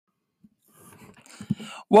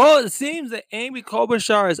Well, it seems that Amy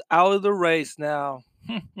Klobuchar is out of the race now.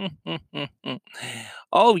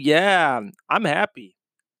 Oh yeah, I'm happy.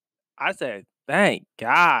 I said, thank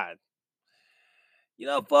God.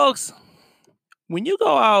 Folks, when you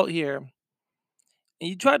go out here and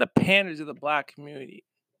you try to pander to the black community,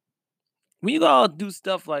 when you go out and do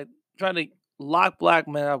stuff like trying to lock black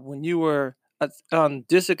men up when you were a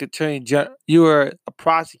district attorney, you were a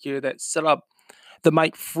prosecutor that set up the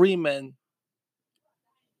Mike Freeman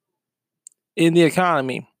in the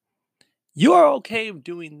economy, you are okay with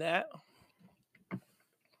doing that.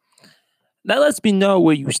 That lets me know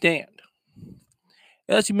where you stand.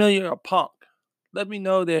 It lets me know you're a punk. Let me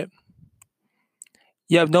know that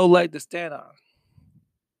you have no leg to stand on.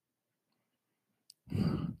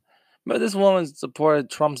 But this woman supported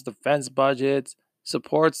Trump's defense budget,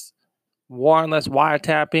 supports warrantless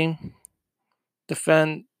wiretapping,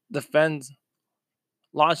 defends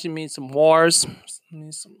launching me some wars,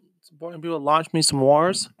 supporting people to launch me some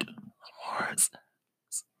wars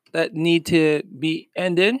that need to be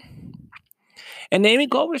ended. And Amy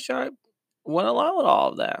Klobuchar went along with all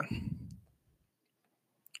of that.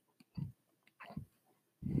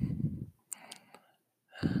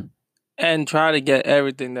 And try to get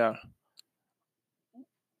everything done.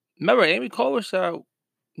 Remember, Amy Klobuchar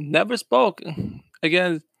never spoke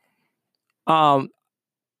against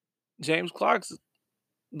James Clark's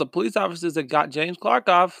the police officers that got James Clark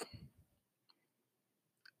off.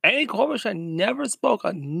 Amy Klobuchar never spoke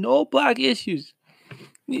on no black issues.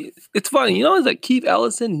 It's funny, is that Keith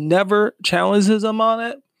Ellison never challenges him on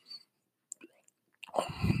it.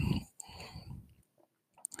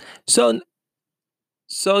 So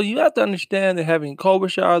you have to understand that having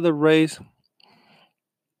Klobuchar out of the race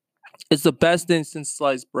is the best thing since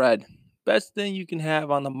sliced bread. Best thing you can have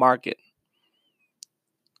on the market.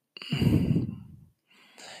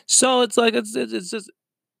 So it's like it's just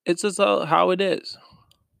how it is.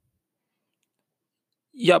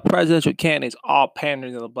 You got presidential candidates all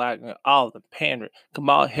pandering to the black man, all of them pandering.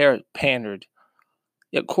 Kamala Harris pandered.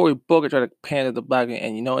 Yeah, Cory Booker tried to pander to the black man,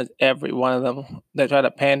 and it's every one of them that tried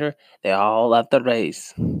to pander, they all left the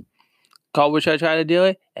race. Klobuchar tried to do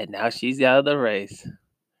it, and now she's out of the race.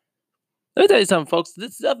 Let me tell you something, folks.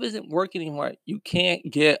 This stuff isn't working anymore. You can't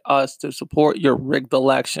get us to support your rigged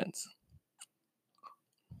elections.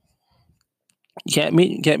 You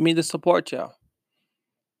can't get me to support y'all.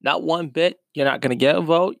 Not one bit. You're not going to get a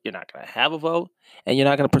vote. You're not going to have a vote. And you're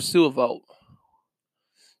not going to pursue a vote.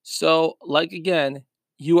 So, again,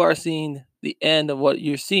 you are seeing the end of what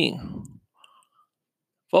you're seeing.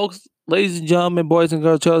 Folks, ladies and gentlemen, boys and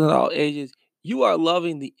girls, children of all ages, you are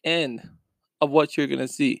loving the end of what you're going to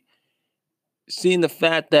see. Seeing the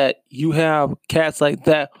fact that you have cats like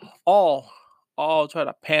that all try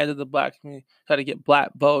to pander the black community, try to get black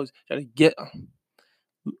votes,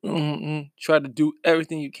 try to do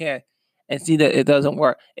everything you can and see that it doesn't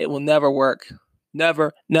work. It will never work.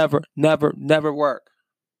 Never, never, never, never work.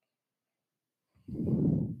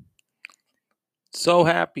 So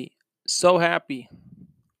happy. So happy.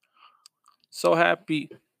 So happy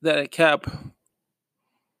that it kept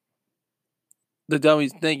the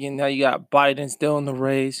dummies thinking. Now you got Biden still in the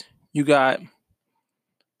race. You got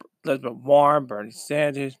Elizabeth Warren, Bernie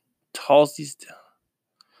Sanders, Tulsi still.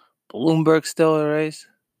 Bloomberg still in the race.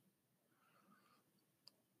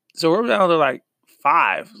 So we're down to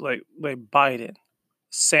 5, like Biden,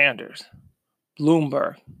 Sanders,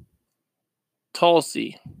 Bloomberg,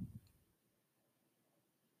 Tulsi.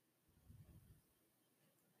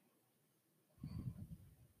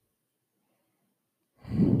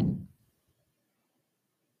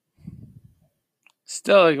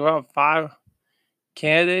 Still around 5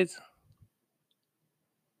 candidates.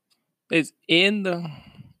 It's in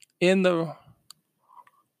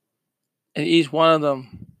each one of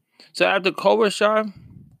them. So after Klobuchar,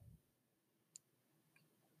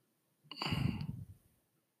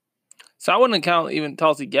 so I wouldn't count even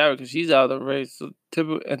Tulsi Gabbard because she's out of the race. So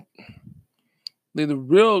typically, the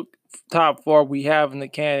real top 4 we have in the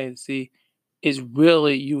candidacy is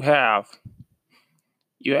really you have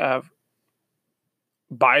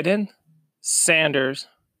Biden, Sanders,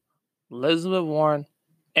 Elizabeth Warren,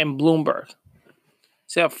 and Bloomberg.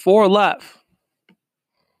 So you have 4 left.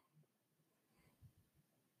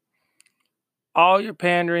 All your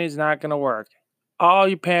pandering is not going to work. All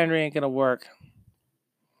your pandering ain't going to work.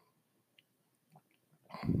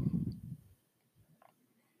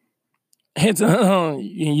 It's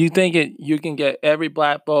you think you can get every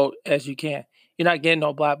black vote as you can. You're not getting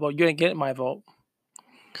no black vote. You ain't getting my vote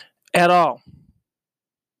at all.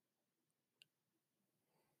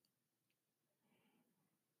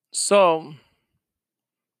 So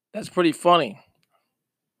that's pretty funny.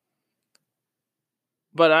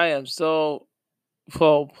 But I am so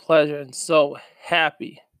full of pleasure and so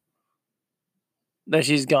happy that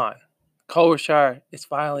she's gone. Klobuchar is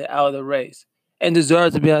finally out of the race and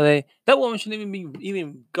deserves to be out of the. That woman shouldn't even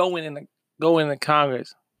be going into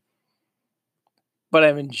Congress. But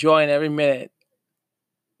I'm enjoying every minute.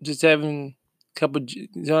 Just having a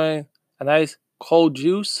enjoying a nice cold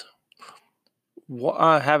juice.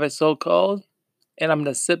 Have it so cold, and I'm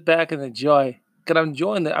gonna sit back and enjoy. Cause I'm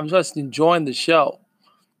just enjoying the show.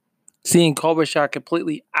 Seeing Klobuchar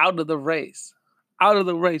completely out of the race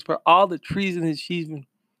for all the treason that she's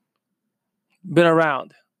been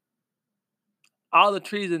around. All the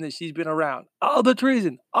treason that she's been around. All the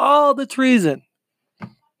treason. All the treason.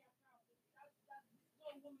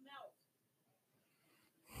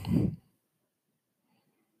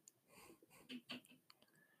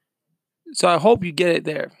 So I hope you get it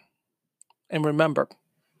there. And remember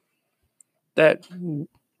that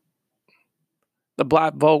the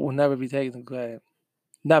black vote will never be taken for granted.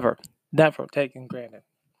 Never. Never taken granted.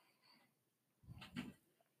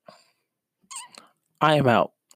 I am out.